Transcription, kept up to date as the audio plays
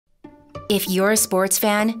If you're a sports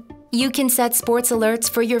fan, you can set sports alerts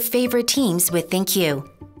for your favorite teams with ThinQ.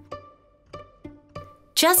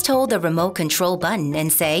 Just hold the remote control button and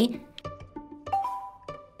say,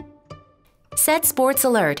 Set Sports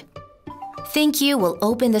Alert. ThinQ will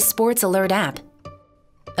open the Sports Alert app.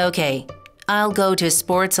 Okay, I'll go to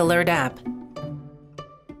Sports Alert app.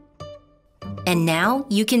 And now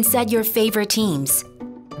you can set your favorite teams.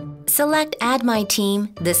 Select Add My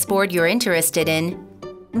Team, the sport you're interested in,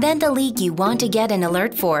 then the league you want to get an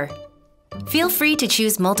alert for. Feel free to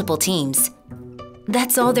choose multiple teams.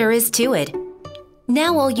 That's all there is to it.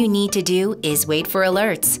 Now all you need to do is wait for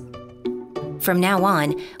alerts. From now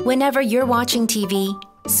on, whenever you're watching TV,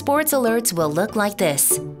 sports alerts will look like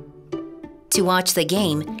this. To watch the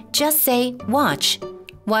game, just say Watch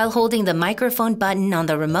while holding the microphone button on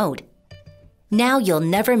the remote. Now you'll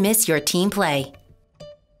never miss your team play.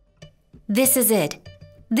 This is it.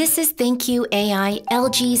 This is ThinQ AI,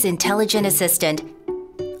 LG's intelligent assistant.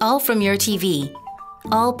 All from your TV.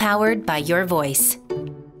 All powered by your voice.